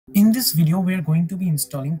In this video, we are going to be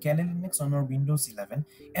installing Kali Linux on our Windows 11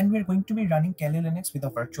 and we are going to be running Kali Linux with a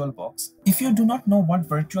VirtualBox. If you do not know what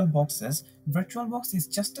VirtualBox is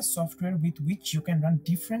just a software with which you can run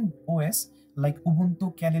different OS like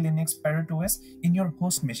Ubuntu, Kali Linux, Parrot OS in your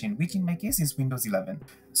host machine, which in my case is Windows 11.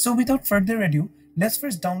 So without further ado, let's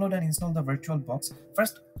first download and install the VirtualBox.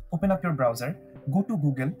 First, open up your browser, go to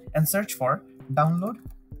Google and search for download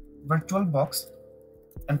VirtualBox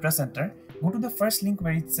and press enter. Go to the first link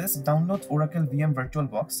where it says download Oracle VM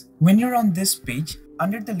VirtualBox. When you're on this page,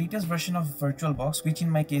 under the latest version of VirtualBox, which in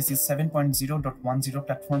my case is 7.0.10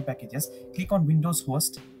 platform packages, click on Windows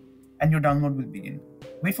host and your download will begin.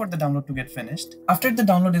 Wait for the download to get finished. After the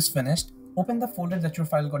download is finished, open the folder that your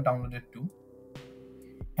file got downloaded to.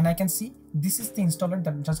 And I can see this is the installer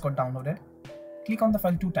that just got downloaded. Click on the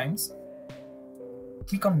file 2 times.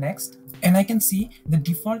 Click on next, and I can see the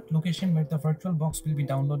default location where the VirtualBox will be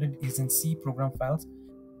downloaded is in C program files.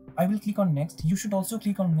 I will click on next. You should also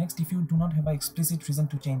click on next if you do not have an explicit reason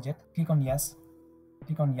to change it. Click on yes,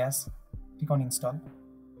 click on yes, click on install,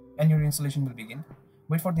 and your installation will begin.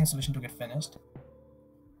 Wait for the installation to get finished.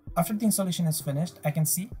 After the installation is finished, I can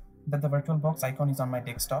see that the VirtualBox icon is on my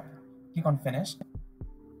desktop. Click on finish,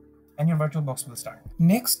 and your VirtualBox will start.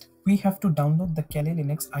 Next, we have to download the Kali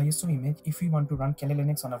Linux ISO image if we want to run Kali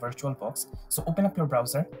Linux on a VirtualBox. So open up your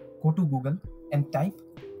browser, go to Google and type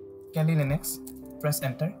Kali Linux, press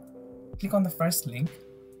enter, click on the first link,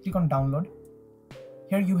 click on download.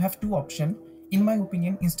 Here you have 2 options. In my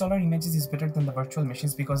opinion, installer images is better than the virtual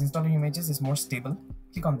machines because installer images is more stable.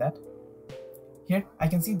 Click on that. Here I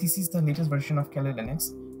can see this is the latest version of Kali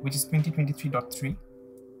Linux, which is 2023.3.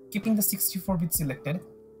 Keeping the 64-bit selected,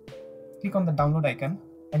 click on the download icon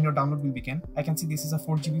and your download will begin. I can see this is a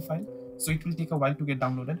 4 GB file, so it will take a while to get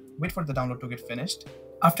downloaded. Wait for the download to get finished.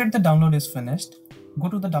 After the download is finished, go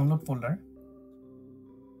to the download folder.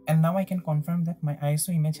 And now I can confirm that my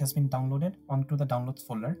ISO image has been downloaded onto the downloads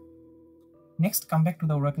folder. Next, come back to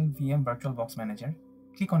the Oracle VM VirtualBox Manager.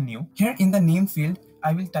 Click on New. Here in the name field,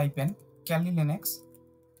 I will type in Kali Linux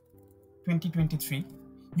 2023.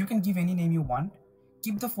 You can give any name you want.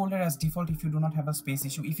 Keep the folder as default if you do not have a space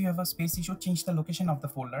issue. If you have a space issue, change the location of the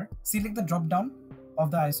folder. Select the drop down of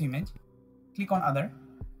the ISO image. Click on Other.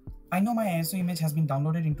 I know my ISO image has been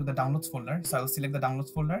downloaded into the downloads folder, so I will select the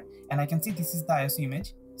downloads folder and I can see this is the ISO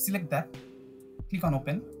image. Select that. Click on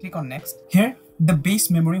Open. Click on Next. Here, the base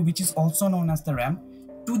memory, which is also known as the RAM,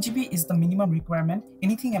 2 GB is the minimum requirement.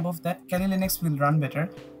 Anything above that, Kali Linux will run better.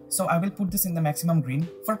 So I will put this in the maximum green.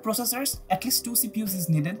 For processors, at least 2 CPUs is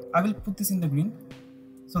needed. I will put this in the green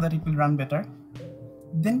so that it will run better.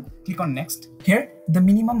 Then click on next. Here, the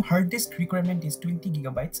minimum hard disk requirement is 20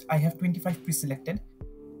 GB. I have 25 pre-selected.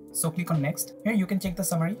 So click on next. Here you can check the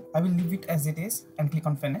summary. I will leave it as it is and click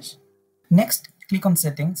on finish. Next, click on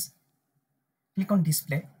settings. Click on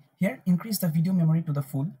display. Here, increase the video memory to the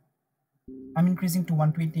full. I'm increasing to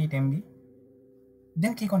 128 MB.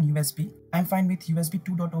 Then click on USB. I'm fine with USB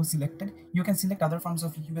 2.0 selected. You can select other forms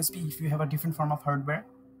of USB if you have a different form of hardware.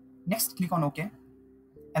 Next, click on OK.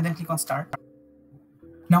 And then click on start.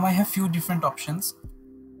 Now I have few different options.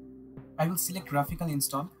 I will select graphical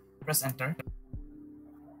install, press enter.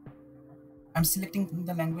 I'm selecting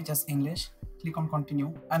the language as English, click on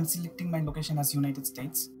continue. I'm selecting my location as United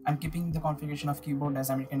States. I'm keeping the configuration of keyboard as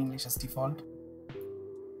American English as default.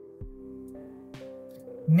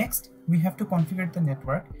 Next, we have to configure the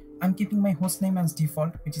network. I'm keeping my hostname as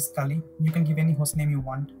default, which is Kali. You can give any hostname you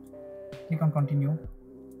want. Click on continue.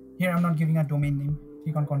 Here I'm not giving a domain name.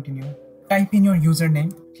 Click on continue. Type in your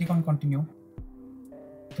username. Click on continue.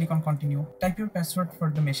 Click on continue. Type your password for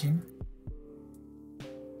the machine.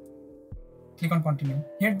 Click on continue.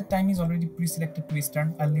 Here the time is already pre-selected to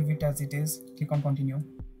Eastern. I'll leave it as it is. Click on continue.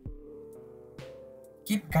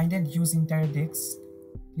 Keep guided use entire disk.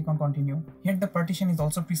 Click on continue. Here the partition is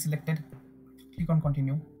also pre-selected. Click on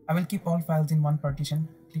continue. I will keep all files in one partition.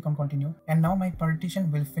 Click on continue. And now my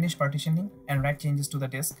partition will finish partitioning and write changes to the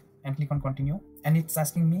disk. And click on continue. And it's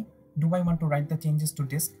asking me, do I want to write the changes to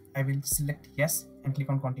disk? I will select yes and click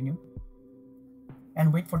on continue.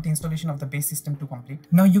 And wait for the installation of the base system to complete.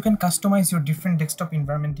 Now you can customize your different desktop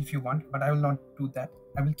environment if you want, but I will not do that.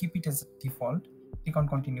 I will keep it as default. Click on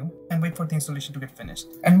continue and wait for the installation to get finished.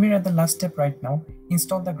 And we're at the last step right now.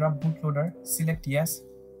 Install the grub bootloader, select yes,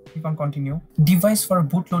 click on continue. Device for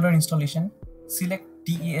bootloader installation, select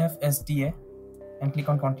DEF-SDA and click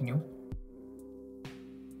on continue.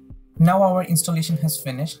 Now our installation has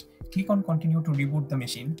finished. Click on continue to reboot the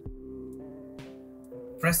machine.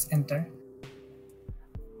 Press enter.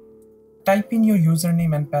 Type in your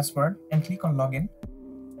username and password and click on login.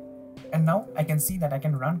 And now I can see that I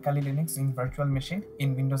can run Kali Linux in virtual machine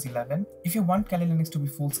in Windows 11. If you want Kali Linux to be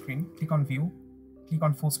full screen, click on View, click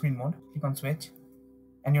on Full Screen Mode, click on Switch,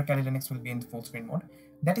 and your Kali Linux will be in full screen mode.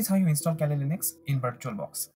 That is how you install Kali Linux in VirtualBox.